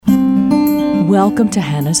Welcome to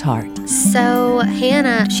Hannah's Heart. So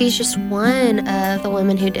Hannah, she's just one of the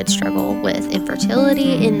women who did struggle with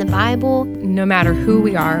infertility in the Bible. No matter who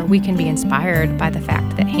we are, we can be inspired by the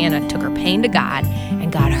fact that Hannah took her pain to God,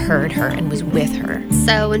 and God heard her and was with her.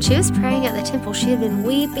 So when she was praying at the temple, she had been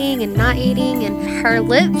weeping and not eating, and her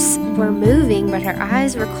lips were moving, but her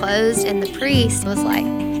eyes were closed, and the priest was like,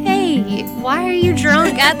 "Hey, why are you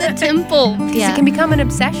drunk at the temple?" It can become an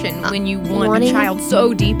obsession when you want a child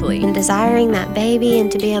so deeply. And desiring that baby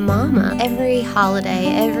and to be a mama. Every holiday,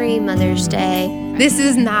 every Mother's Day. This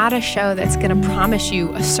is not a show that's going to promise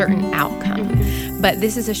you a certain outcome, but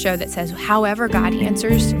this is a show that says, however God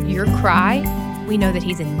answers your cry, we know that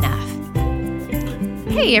He's enough.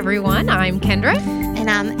 Hey everyone, I'm Kendra. And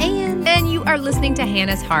I'm Ann. And you are listening to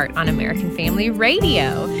Hannah's Heart on American Family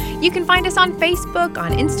Radio. You can find us on Facebook,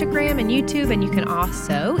 on Instagram, and YouTube, and you can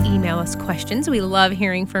also email us questions. We love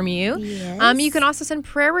hearing from you. Yes. You can also send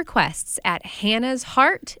prayer requests at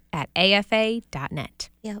hannahsheart@afa.net.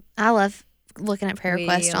 Yep. I love looking at prayer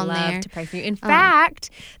requests on We there. love to pray for you. In fact,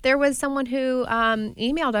 there was someone who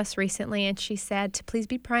emailed us recently, and she said to please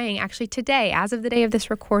be praying. Actually, today, as of the day of this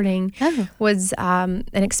recording, was an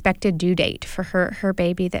expected due date for her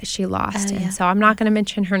baby that she lost. And so I'm not going to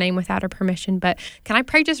mention her name without her permission, but can I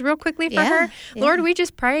pray just real quickly for her? Yeah. Lord, we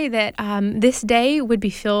just pray that this day would be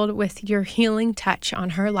filled with your healing touch on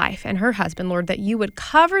her life and her husband, Lord, that you would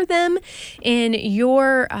cover them in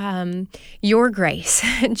your grace.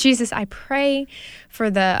 Jesus, I pray for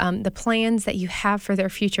the plans that you have for their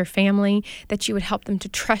future family, that you would help them to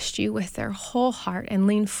trust you with their whole heart and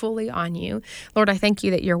lean fully on you. Lord, I thank you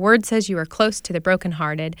that your word says you are close to the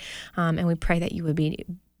brokenhearted, and we pray that you would be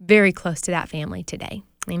very close to that family today.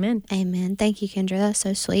 Amen. Amen. Thank you, Kendra. That's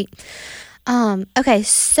so sweet. Okay,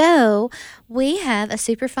 so we have a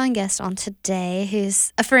super fun guest on today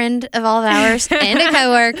who's a friend of all of ours and a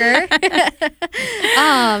coworker.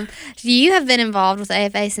 You have been involved with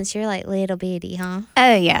AFA since you're like little bitty, huh?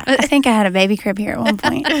 Oh, yeah. I think I had a baby crib here at one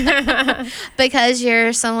point. Because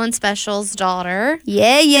you're someone special's daughter.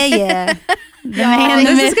 Yeah. The man,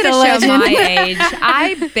 the this myth, is going the to show legend. my age.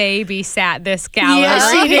 I babysat this gal.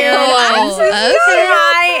 Yes, over you here. did.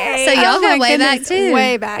 Okay. So y'all go way back too.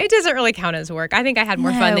 Way back. It doesn't really count as work. I think I had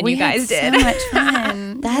more fun than you guys did. So much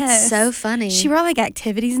fun. That's so funny. She brought like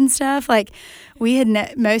activities and stuff. Like we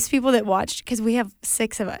had most people that watched, because we have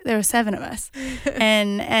 6 of us. There were 7 of us,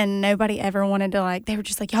 and nobody ever wanted to like. They were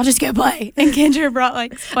just like, y'all just go play. And Kendra brought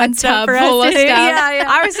like fun stuff for us full to of do. stuff. Yeah.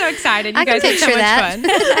 I was so excited. You I can guys had so picture much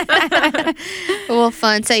fun. Well,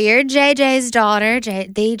 fun. So you're JJ's daughter,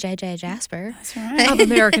 the JJ Jasper That's right. Of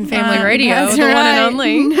American Family Yeah, Radio, that's the one right. and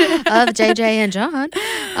only. of JJ and John.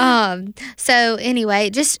 So anyway,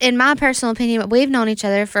 just in my personal opinion, we've known each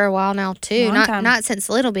other for a while now too. Long time. Not since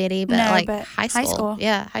little bitty, but but high school.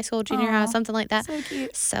 Yeah, high school, junior high, Aw, something like that. So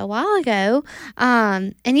cute. So a while ago.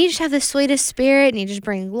 And you just have the sweetest spirit, and you just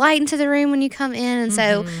bring light into the room when you come in. And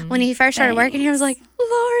so when you first started working here, I was like,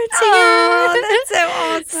 Lauren's here. Oh, that's so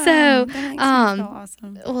awesome. So, that makes me so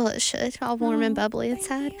awesome. Well, it should. All warm and bubbly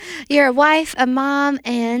inside. You're a wife, a mom,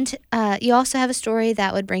 and you also have a story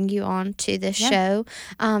that would bring you on to this show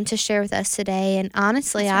to share with us today. And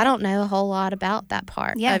honestly, I don't know a whole lot about that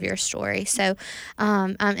part of your story. So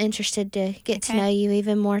I'm interested to get to know you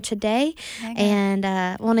even more today, and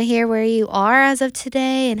want to hear where you are as of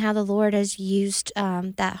today and how the Lord has used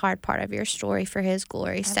that hard part of your story for His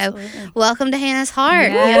glory. Absolutely. So welcome to Hannah's Heart.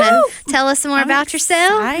 Yes. You want to tell us some more about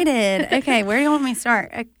yourself? Excited. Okay, where do you want me to start?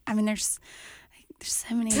 I mean, there's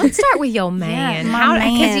so many. Let's start with your man. my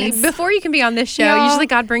Because mans. before you can be on this show, Y'all, usually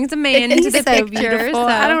God brings a man into He's the so picture. beautiful. So.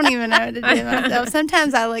 I don't even know what to do myself.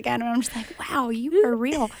 Sometimes I look at him and I'm just like, wow, you are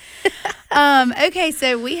real. Okay,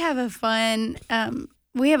 so we have a fun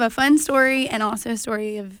story, and also a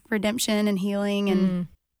story of redemption and healing, and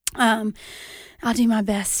I'll do my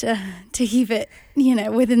best to keep it,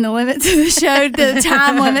 within the limits of the show, the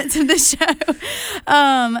time limits of the show.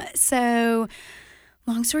 So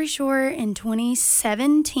long story short, in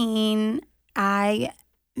 2017,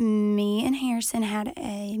 me and Harrison had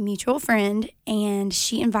a mutual friend, and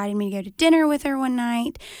she invited me to go to dinner with her one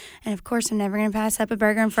night. And of course, I'm never going to pass up a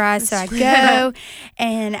burger and fries, so I go.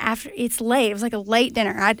 And after, it's late. It was like a late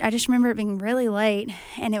dinner. I just remember it being really late,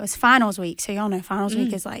 and it was finals week. So y'all know finals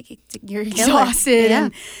week is like you're exhausted. Yeah.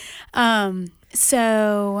 And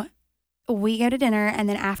so we go to dinner, and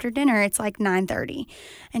then after dinner, it's like 9:30.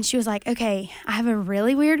 And she was like, okay, I have a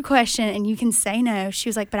really weird question, and you can say no. She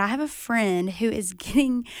was like, but I have a friend who is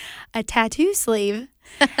getting a tattoo sleeve.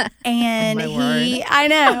 And I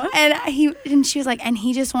know. And she was like, and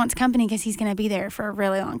he just wants company because he's going to be there for a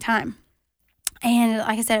really long time. And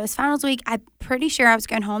like I said, it was finals week. I'm pretty sure I was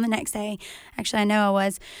going home the next day. Actually, I know I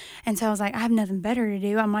was. And so I was like, I have nothing better to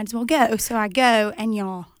do. I might as well go. So I go, and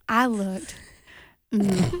y'all, I looked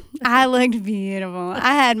beautiful.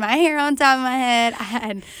 I had my hair on top of my head. I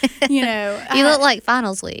had, You look like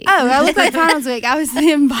finals week. Oh, I look like finals week. I was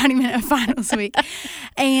the embodiment of finals week.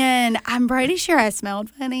 And I'm pretty sure I smelled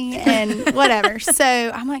funny and whatever. So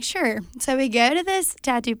I'm like, sure. So we go to this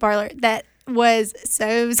tattoo parlor that was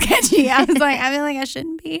so sketchy. I was like, I feel like I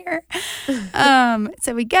shouldn't be here.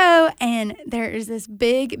 So we go, and there's this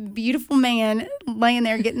big, beautiful man laying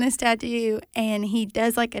there getting this tattoo, and he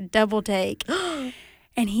does like a double take.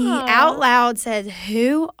 And he out loud says,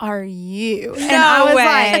 "Who are you?" And I was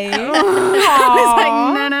way.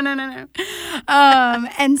 No.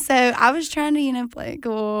 And so I was trying to, play it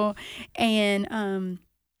cool. And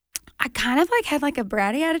I kind of like had like a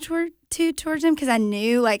bratty attitude towards him, because I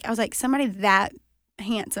knew, like, I was like, somebody that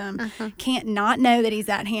handsome can't not know that he's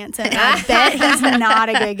that handsome. And I bet he's not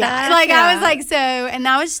a good guy. Like, I was like, and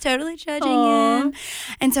I was totally judging him.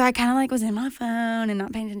 And so I kind of like was in my phone and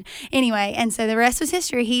not paying attention. Anyway, and so the rest was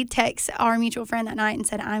history. He texted our mutual friend that night and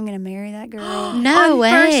said, "I'm going to marry that girl." No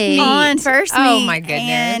way. On first meet. Oh my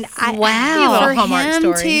goodness. And Wow. for Hallmark him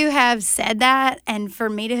story. to have said that, and for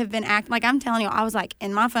me to have been acting, like, I'm telling you, I was like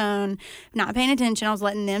in my phone, not paying attention. I was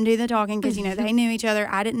letting them do the talking, because, they knew each other.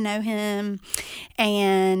 I didn't know him.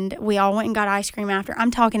 And we all went and got ice cream after.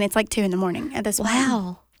 I'm talking, it's like 2 a.m. at this point.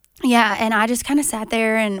 Wow. Yeah, and I just kind of sat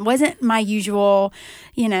there, and wasn't my usual,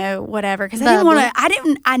 whatever. Because I didn't want to,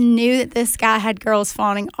 I knew that this guy had girls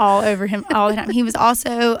fawning all over him all the time. He was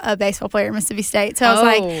also a baseball player at Mississippi State. So I was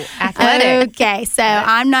like, athletic. Okay, so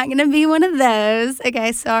I'm not going to be one of those.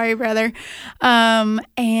 Okay, sorry, brother.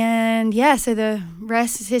 And yeah, so the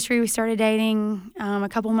rest is history. We started dating a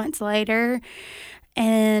couple months later.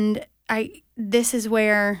 And this is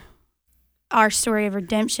where our story of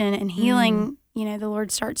redemption and healing, the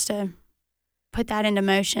Lord starts to put that into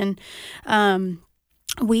motion.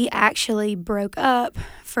 We actually broke up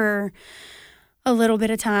for a little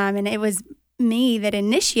bit of time, and it was me that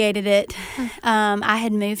initiated it. I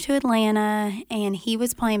had moved to Atlanta, and he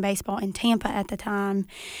was playing baseball in Tampa at the time.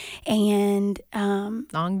 And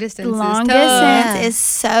long distance is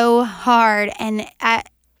so hard. And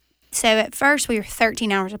so at first we were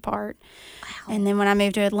 13 hours apart. Wow. And then when I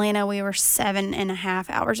moved to Atlanta, we were 7.5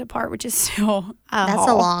 hours apart, which is still that's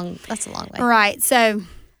a long way. Right. So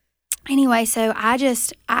anyway, so I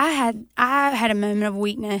had a moment of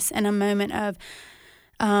weakness, and a moment of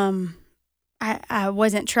I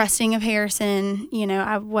wasn't trusting of Harrison.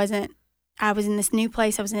 I was in this new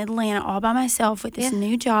place. I was in Atlanta all by myself with this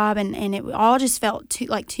new job, and it all just felt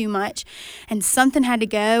too much. And something had to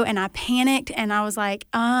go, and I panicked, and I was like,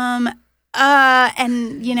 I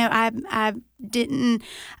didn't,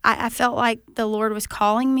 I felt like the Lord was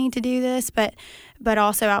calling me to do this, but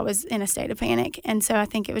also I was in a state of panic. And so I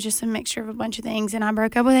think it was just a mixture of a bunch of things, and I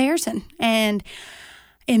broke up with Harrison. And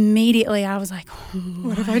immediately I was like,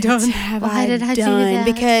 what have I done? Why did I do that?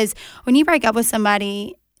 Because when you break up with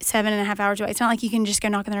somebody 7.5 hours away, it's not like you can just go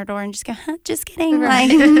knock on their door and just go, just kidding. Right.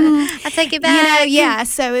 Like, I take it back. Yeah.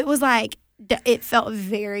 So it was like, it felt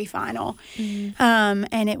very final.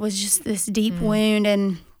 And it was just this deep wound,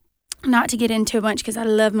 and not to get into a bunch, because I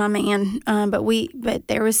love my man. But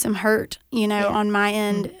there was some hurt, on my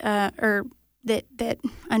end, or that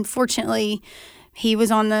unfortunately he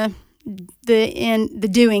was on the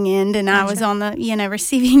doing end, and I was on the,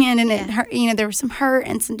 receiving end, and it hurt, there was some hurt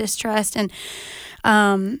and some distrust, and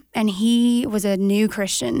he was a new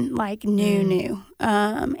Christian, like new.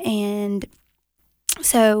 And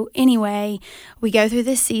so anyway, we go through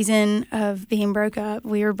this season of being broke up.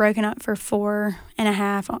 We were broken up for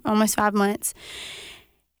 4.5, almost 5 months.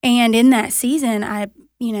 And in that season,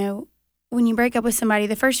 when you break up with somebody,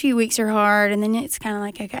 the first few weeks are hard, and then it's kind of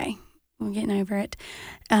like, okay, we're getting over it.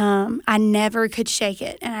 I never could shake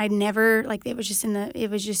it, and I never, like, it was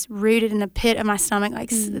just rooted in the pit of my stomach, like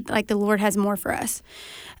the Lord has more for us.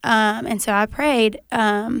 And so I prayed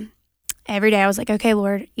every day. I was like, okay,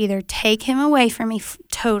 Lord, either take him away from me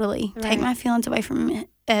totally, take my feelings away from me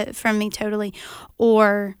totally,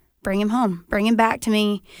 or bring him home, bring him back to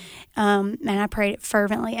me. And I prayed it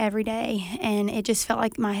fervently every day, and it just felt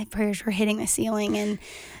like my prayers were hitting the ceiling.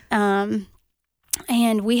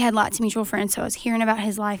 And we had lots of mutual friends, so I was hearing about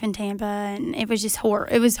his life in Tampa, and it was just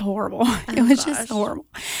horrible. It was horrible. Just horrible.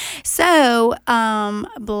 So, blah,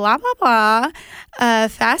 blah, blah.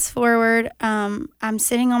 Fast forward, I'm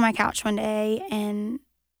sitting on my couch one day, and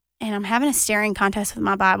I'm having a staring contest with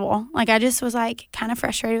my Bible. Like, I just was, like, kind of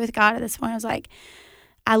frustrated with God at this point. I was like,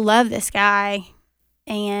 I love this guy,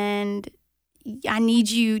 and I need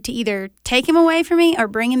you to either take him away from me or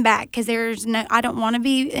bring him back, because I don't want to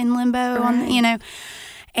be in limbo,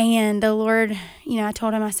 And the Lord, I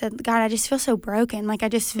told him, I said, God, I just feel so broken. Like, I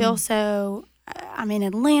just feel so, I'm in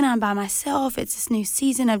Atlanta, I'm by myself. It's this new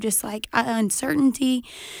season of just like uncertainty.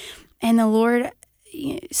 And the Lord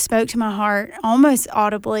spoke to my heart almost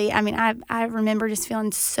audibly. I mean, I remember just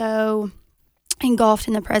feeling so engulfed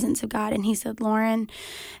in the presence of God. And he said, Lauren,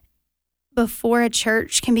 before a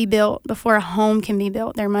church can be built, before a home can be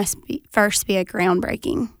built, there must first be a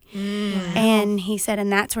groundbreaking. And he said, and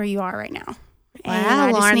that's where you are right now. Wow, and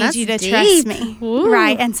I just Lauren, need that's you to deep. trust me. Ooh.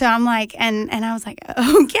 Right. And so I'm like, and I was like,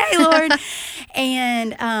 okay, Lord.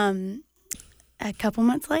 And a couple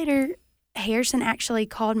months later, Harrison actually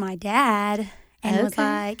called my dad and was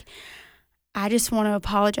like, I just want to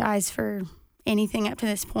apologize for anything up to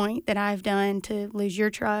this point that I've done to lose your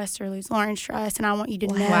trust or lose Lauren's trust. And I want you to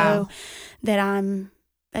know that I'm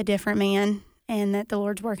a different man and that the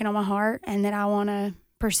Lord's working on my heart and that I want to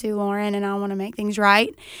pursue Lauren and I want to make things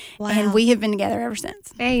right. Wow. And we have been together ever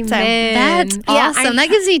since. Amen. So, That's awesome. That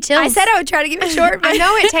gives me chills. I said I would try to keep it short. But I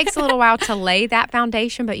know it takes a little while to lay that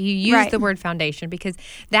foundation, but you use the word foundation because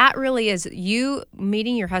that really is you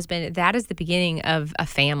meeting your husband. That is the beginning of a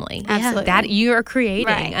family. Absolutely. That you are creating.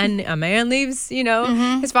 Right. And a man leaves,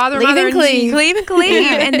 his father and Leave mother and cleave. leave and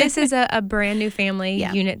cleave. And this is a brand new family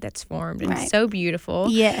unit that's formed. And so beautiful.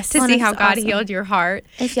 Yes. To see how God awesome. healed your heart.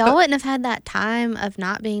 If y'all wouldn't have had that time of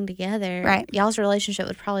not being together, y'all's relationship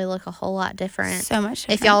would probably look a whole lot different. So much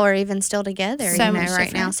different. If y'all were even still together, So much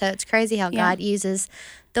right now. different. So it's crazy how God uses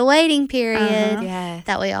the waiting period Yes.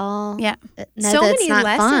 that we all know so that's many not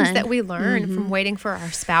lessons fun. that we learn from waiting for our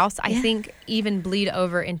spouse, I think even bleed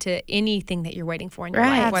over into anything that you're waiting for in your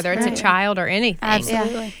life, whether it's a child or anything.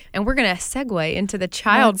 Absolutely. And we're going to segue into the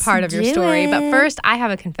child Let's part of your do story. But it. first, I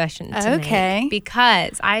have a confession to make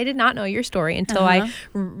because I did not know your story until I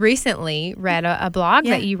recently read a blog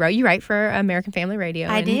that you wrote. You write for American Family Radio.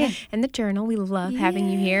 I did. And the Journal. We love having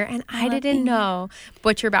you here. And I didn't know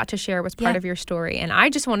what you're about to share was part of your story. And I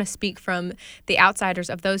just want to speak from the outsiders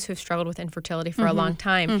of those who have struggled with infertility for a long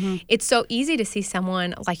time. It's so easy to see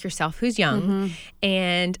someone like yourself who's young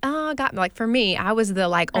and God, like for me, I was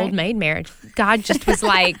the old maid marriage. God just was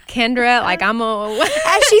like, Kendra, like I'm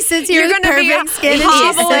as she sits here you're with gonna perfect be skin,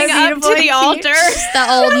 hobbling up to the altar. the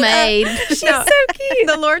old maid. She's so cute.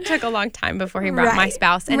 The Lord took a long time before he brought my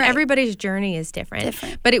spouse, and everybody's journey is different.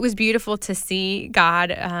 But it was beautiful to see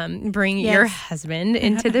God bring your husband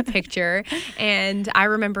into the picture. And I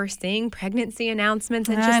remember seeing pregnancy announcements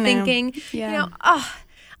and just thinking,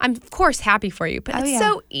 I'm of course happy for you, but it's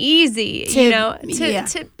so easy,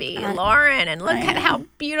 to be Lauren and look at how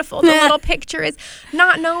beautiful the little picture is,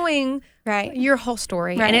 not knowing your whole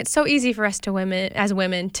story. And it's so easy for us as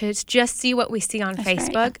women to just see what we see on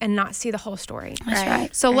Facebook and not see the whole story. That's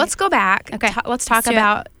right. So let's go back. Okay. Let's talk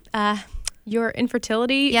about your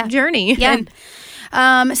infertility journey. Yeah.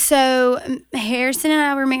 So Harrison and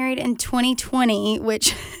I were married in 2020,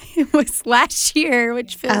 which was last year,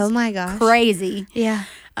 which feels crazy. Yeah.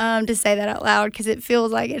 To say that out loud, because it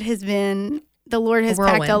feels like it has been, the Lord has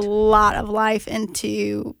packed a lot of life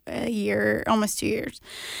into a year, almost 2 years.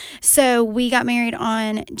 So we got married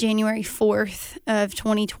on January 4th of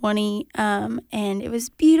 2020, and it was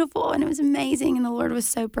beautiful and it was amazing, and the Lord was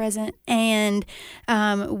so present. And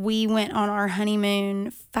we went on our honeymoon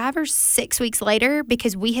 5 or 6 weeks later,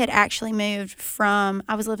 because we had actually moved from,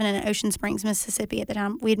 I was living in Ocean Springs, Mississippi at the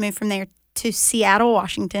time. We had moved from there to Seattle,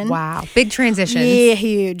 Washington. Wow. Big transition. Yeah,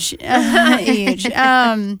 huge. Huge.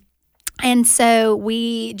 And so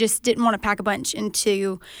we just didn't want to pack a bunch we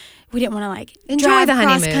didn't want to enjoy drive the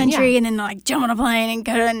cross honeymoon country and then jump on a plane and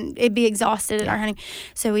go and it'd be exhausted at our honeymoon.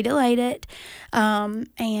 So we delayed it.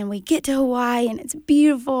 And we get to Hawaii and it's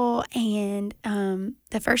beautiful. And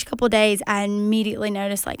the first couple of days I immediately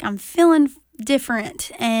noticed I'm feeling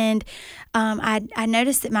different. And I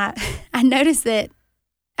noticed that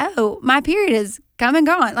my period is come and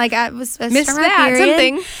gone. I was supposed to start my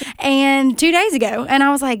period and 2 days ago. And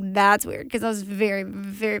I was like, that's weird, because I was very,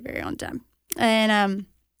 very, very on time. And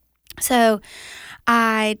so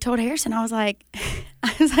I told Harrison, I was like,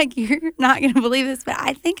 you're not going to believe this, but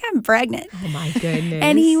I think I'm pregnant. Oh my goodness.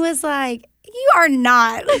 And he was like, you are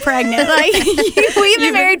not pregnant. We've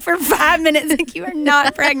been married for 5 minutes. You are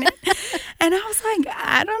not pregnant. And I was like,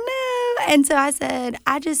 I don't know. And so I said,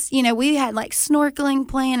 we had snorkeling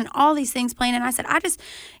planned and all these things planned. And I said,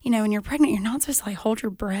 when you're pregnant, you're not supposed to hold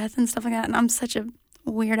your breath and stuff like that. And I'm such a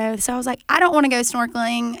weirdo. So I was like, I don't want to go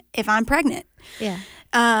snorkeling if I'm pregnant. Yeah.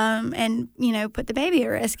 and put the baby at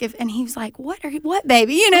risk. And he was like, what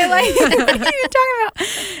baby? Like, what are you talking about?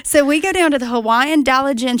 So we go down to the Hawaiian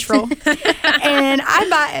Dollar General, and I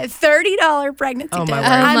buy a $30 pregnancy test.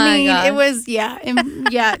 I mean, it was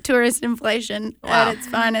tourist inflation at its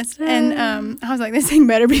finest. And I was like, this thing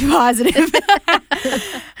better be positive, because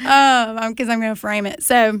I'm going to frame it.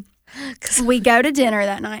 So we go to dinner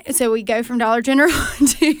that night. So we go from Dollar General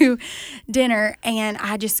to dinner, and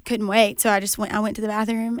I just couldn't wait. So I went to the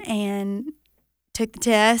bathroom and took the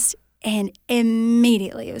test, and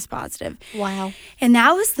immediately it was positive. Wow. And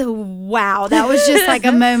that was that was just like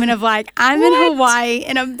a moment of like, I'm in Hawaii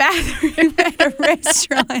in a bathroom at a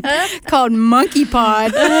restaurant called Monkey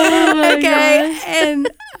Pod. Okay. And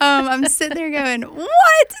I'm sitting there going,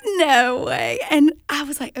 what? No way. And I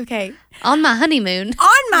was like, okay. On my honeymoon.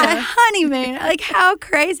 Like, how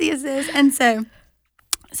crazy is this? And so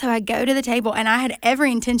I go to the table, and I had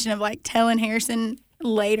every intention of like telling Harrison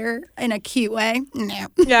later in a cute way. No.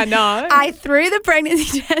 Yeah, no. I threw the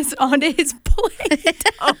pregnancy test onto his plate.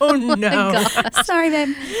 Oh, no. Sorry,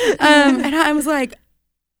 babe. And I was like,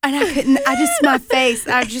 and I couldn't, my face,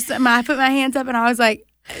 I put my hands up, and I was like,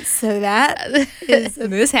 so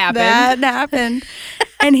this happened. That happened.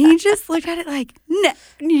 And he just looked at it like, no,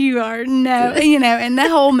 you are no, and the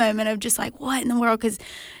whole moment of just like, what in the world? Because,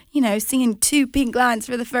 seeing 2 pink lines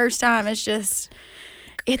for the first time is just,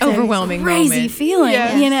 it's overwhelming, a crazy moment. Feeling,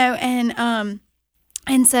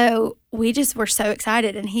 and so we just were so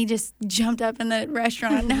excited, and he just jumped up in the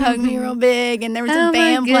restaurant and hugged me real big, and there was a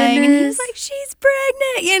band playing, and he was like, she's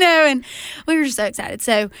pregnant, and we were just so excited.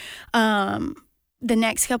 So, the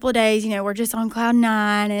next couple of days, we're just on cloud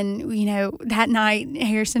 9, and, that night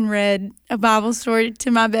Harrison read a Bible story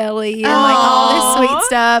to my belly and like all this sweet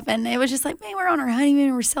stuff. And it was just like, man, we're on our honeymoon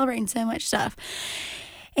and we're celebrating so much stuff.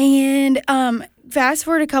 And fast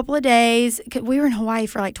forward a couple of days, we were in Hawaii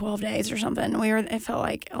for like 12 days or something. It felt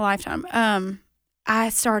like a lifetime. I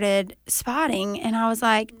started spotting, and I was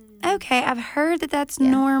like, okay, I've heard that that's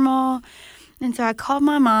normal. And so I called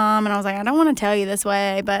my mom, and I was like, I don't want to tell you this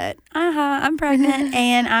way, but I'm pregnant,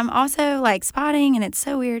 and I'm also like spotting, and it's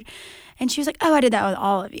so weird. And she was like, oh, I did that with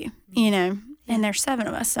all of you, and there's 7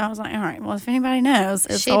 of us. So I was like, all right, well, if anybody knows,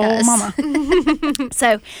 it's old mama.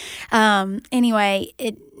 So anyway,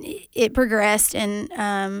 it progressed,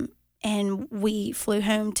 and we flew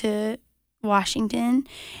home to Washington,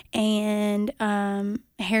 and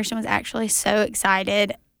Harrison was actually so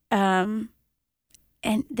excited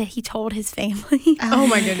and that he told his family. Oh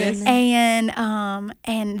my goodness. And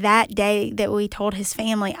that day that we told his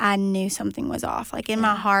family, I knew something was off. Like in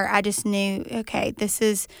my heart, I just knew, okay,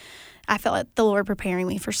 I felt like the Lord preparing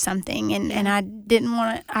me for something, and I didn't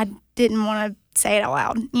want to say it out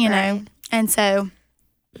loud, know. And so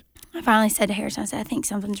I finally said to Harrison, I said, I think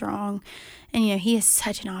something's wrong. And he is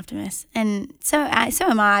such an optimist, and so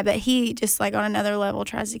am I. But he just like on another level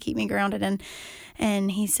tries to keep me grounded.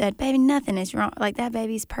 And he said, baby, nothing is wrong. Like, that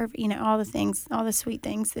baby's perfect. All the things, all the sweet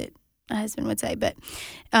things that a husband would say. But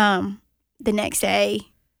the next day,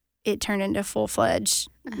 it turned into full-fledged,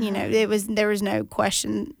 there was no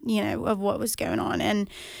question, of what was going on. And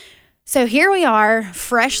so here we are,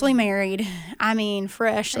 freshly married. I mean,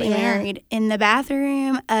 married in the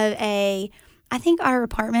bathroom of I think our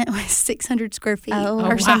apartment was 600 square feet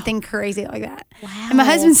something crazy like that. Wow. And my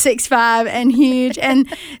husband's 6'5" and huge. And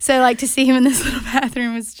so like to see him in this little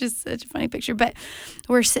bathroom was just such a funny picture. But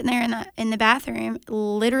we're sitting there in the bathroom,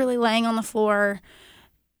 literally laying on the floor,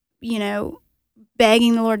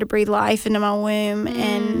 begging the Lord to breathe life into my womb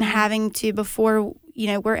and having to, before,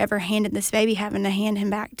 we're ever handed this baby, having to hand him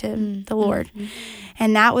back to the Lord.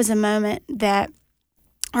 And that was a moment that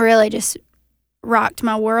really just rocked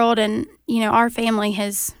my world. And our family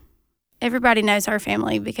everybody knows our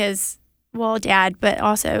family because, well, Dad, but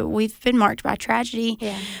also we've been marked by tragedy.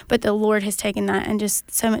 But the Lord has taken that, and just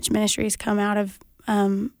so much ministry has come out of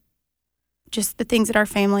just the things that our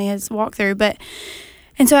family has walked through.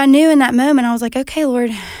 And so I knew in that moment, I was like, okay,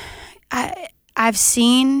 Lord, I've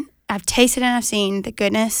tasted and I've seen the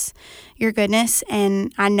goodness, your goodness,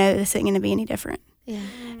 and I know this isn't going to be any different.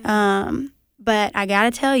 But I got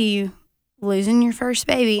to tell you, losing your first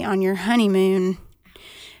baby on your honeymoon,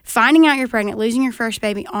 finding out you're pregnant, losing your first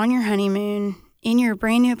baby on your honeymoon in your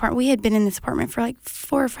brand new apartment. We had been in this apartment for like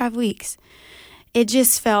 4 or 5 weeks. it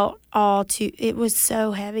just felt it was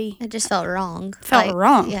so heavy. It just felt wrong. Felt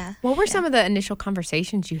wrong. Yeah. What were some of the initial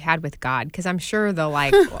conversations you had with God? Because I'm sure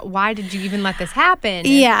why did you even let this happen?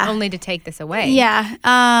 Yeah. Only to take this away. Yeah.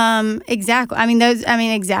 Exactly.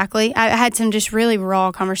 Exactly. I had some just really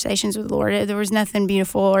raw conversations with the Lord. There was nothing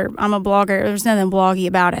beautiful, or I'm a blogger. There was nothing bloggy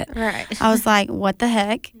about it. Right. I was like, what the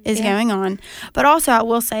heck is going on? But also, I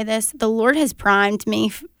will say this, the Lord has primed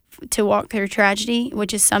me to walk through tragedy,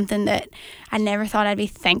 which is something that I never thought I'd be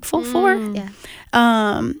thankful for. Yeah.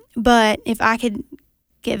 But if I could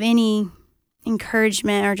give any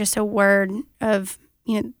encouragement or just a word of,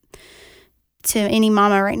 to any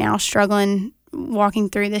mama right now struggling, walking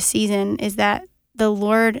through this season, is that the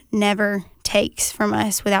Lord never takes from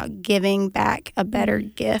us without giving back a better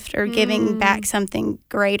gift or giving back something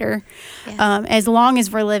greater. Yeah. As long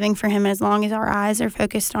as we're living for Him, as long as our eyes are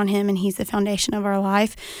focused on Him and He's the foundation of our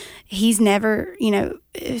life, He's never,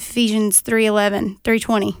 Ephesians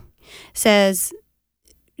 3:20 says,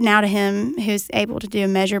 now to Him who's able to do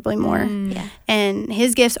immeasurably more. Yeah. And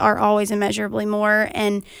His gifts are always immeasurably more.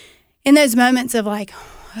 And in those moments of like,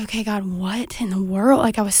 okay, God, what in the world?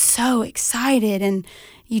 Like, I was so excited and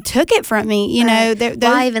you took it from me, Right. Those,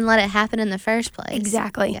 Why even let it happen in the first place?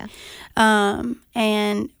 exactly. Yeah.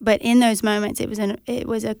 But in those moments, it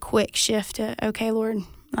was a quick shift to, okay, Lord,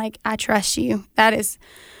 like, I trust you.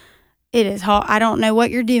 It is hard. I don't know what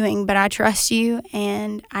you're doing, but I trust you,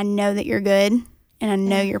 and I know that you're good, and I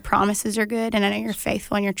know your promises are good, and I know you're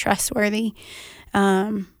faithful and you're trustworthy.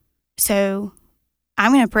 So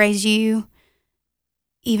I'm going to praise you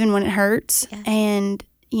even when it hurts. Yeah. And,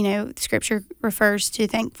 Scripture refers to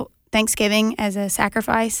Thanksgiving as a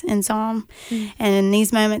sacrifice in Psalm. Mm. And in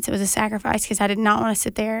these moments, it was a sacrifice because I did not want to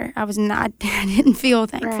sit there. I didn't feel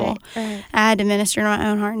thankful. Right. I had to minister to my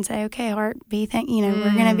own heart and say, okay, heart, we're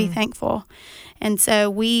going to be thankful. And so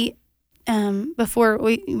we, before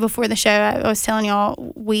the show, I was telling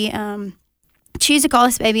y'all, we choose to call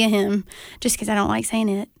this baby a him just because I don't like saying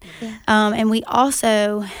it. Yeah. And we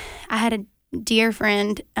also, I had a dear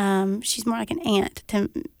friend, she's more like an aunt to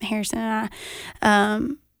Harrison and I.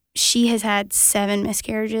 She has had 7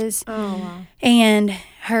 miscarriages. Oh, wow. And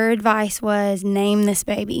her advice was, name this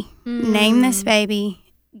baby. Name this baby.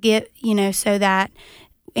 So that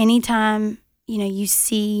anytime, you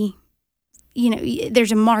see,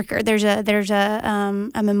 there's a marker, there's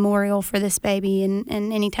a memorial for this baby. And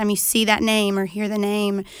anytime you see that name or hear the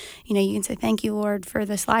name, you can say, thank you, Lord, for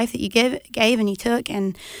this life that you gave and you took,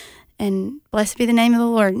 and blessed be the name of the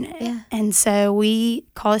Lord. Yeah. And so we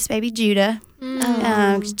call this baby Judah,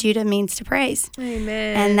 because Judah means to praise.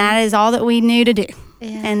 Amen. And that is all that we knew to do.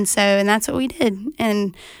 Yeah. And that's what we did.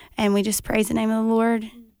 And we just praised the name of the Lord,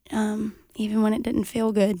 even when it didn't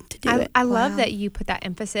feel good to do it. I love that you put that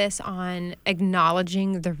emphasis on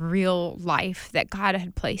acknowledging the real life that God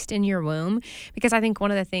had placed in your womb, because I think one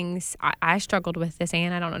of the things I struggled with this,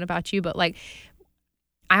 Anne, I don't know about you, but like,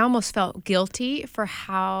 I almost felt guilty for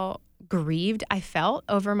how grieved I felt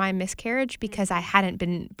over my miscarriage because I hadn't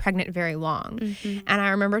been pregnant very long. Mm-hmm. And I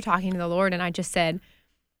remember talking to the Lord, and I just said,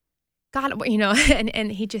 God,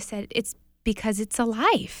 and He just said, it's because it's a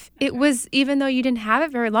life. It was, even though you didn't have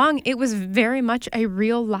it very long, it was very much a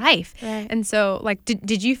real life. Right. And so, like,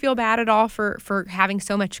 did you feel bad at all for having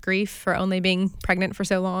so much grief for only being pregnant for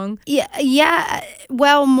so long? Yeah.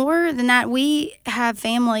 Well, more than that, we have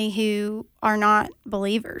family who are not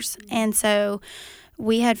believers. And so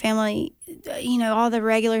we had family, all the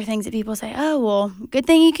regular things that people say, oh, well, good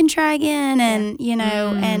thing you can try again. And,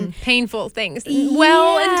 and painful things,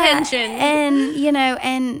 well-intentioned.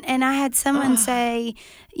 And I had someone say,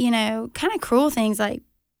 kind of cruel things like,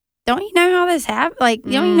 don't you know how this happened? Like,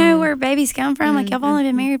 don't you know where babies come from? Like, y'all only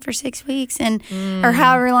been married for 6 weeks or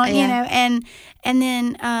however long, and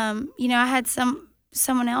then, I had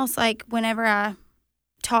someone else, like, whenever I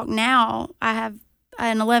talk now, I have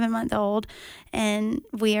an 11-month-old, and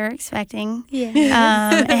we are expecting.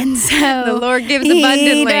 Yeah. And so the Lord gives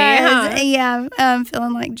abundantly. He does. Huh? Yeah, I'm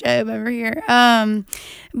feeling like Job over here.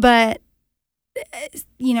 But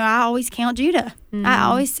I always count Judah. I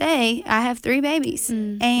always say I have 3 babies,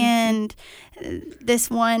 and this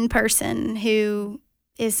one person who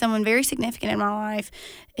is someone very significant in my life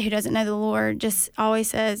who doesn't know the Lord just always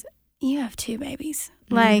says, you have 2 babies.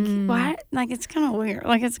 Like, why? Like, it's kind of weird.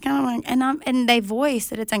 Like, it's kind of like, and they voice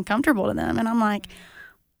that it's uncomfortable to them. And I'm like,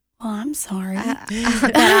 well, I'm sorry. I'm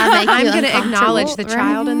going to acknowledge the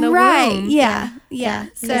child in the womb. Right. Yeah.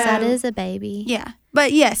 So that is a baby. Yeah.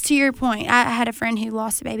 But yes, to your point, I had a friend who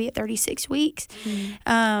lost a baby at 36 weeks.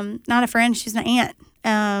 Not a friend, she's an aunt.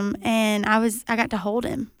 And I got to hold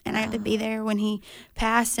him, and I got to be there when he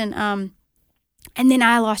passed. And then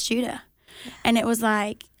I lost Judah. And it was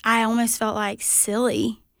like, I almost felt like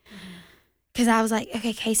silly. Because I was like,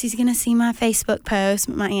 okay, Casey's going to see my Facebook post.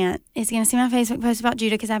 My aunt is going to see my Facebook post about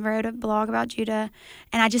Judah because I wrote a blog about Judah.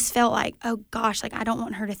 And I just felt like, oh, gosh, like I don't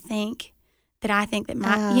want her to think that I think that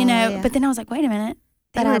my, yeah. But then I was like, wait a minute.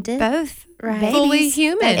 They were both babies. Fully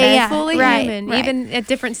human. Fully human, right. even at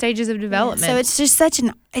different stages of development. So it's just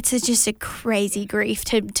just a crazy grief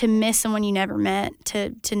to miss someone you never met,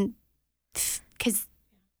 because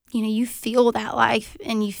you feel that life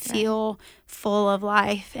and you feel full of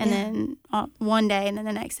life, and then one day and then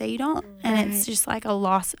the next day you don't, and it's just like a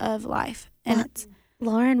loss of life. And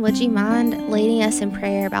Lauren, would you mind leading us in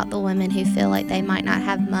prayer about the women who feel like they might not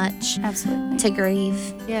have much to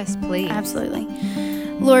grieve? Yes, please. Absolutely.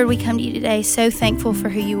 Lord, we come to you today so thankful for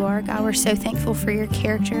who you are, God. We're so thankful for your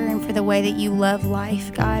character and for the way that you love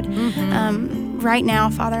life, God. Right now,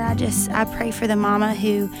 Father, I pray for the mama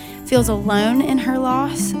who feels alone in her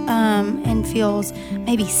loss and feels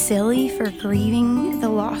maybe silly for grieving the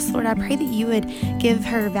loss. Lord, I pray that you would give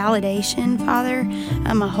her validation, Father,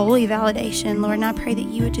 a holy validation, Lord. And I pray that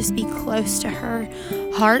you would just be close to her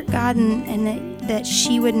heart, God, and that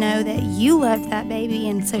she would know that you loved that baby,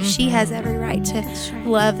 and so she has every right to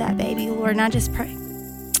love that baby, Lord. And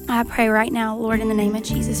I pray right now, Lord, in the name of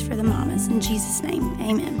Jesus for the mamas. In Jesus' name,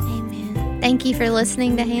 amen. Amen. Thank you for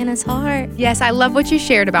listening to Hannah's Heart. Yes, I love what you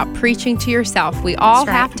shared about preaching to yourself. We all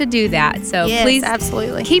have to do that. So yes, please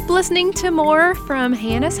absolutely. keep listening to more from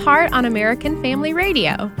Hannah's Heart on American Family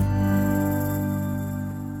Radio.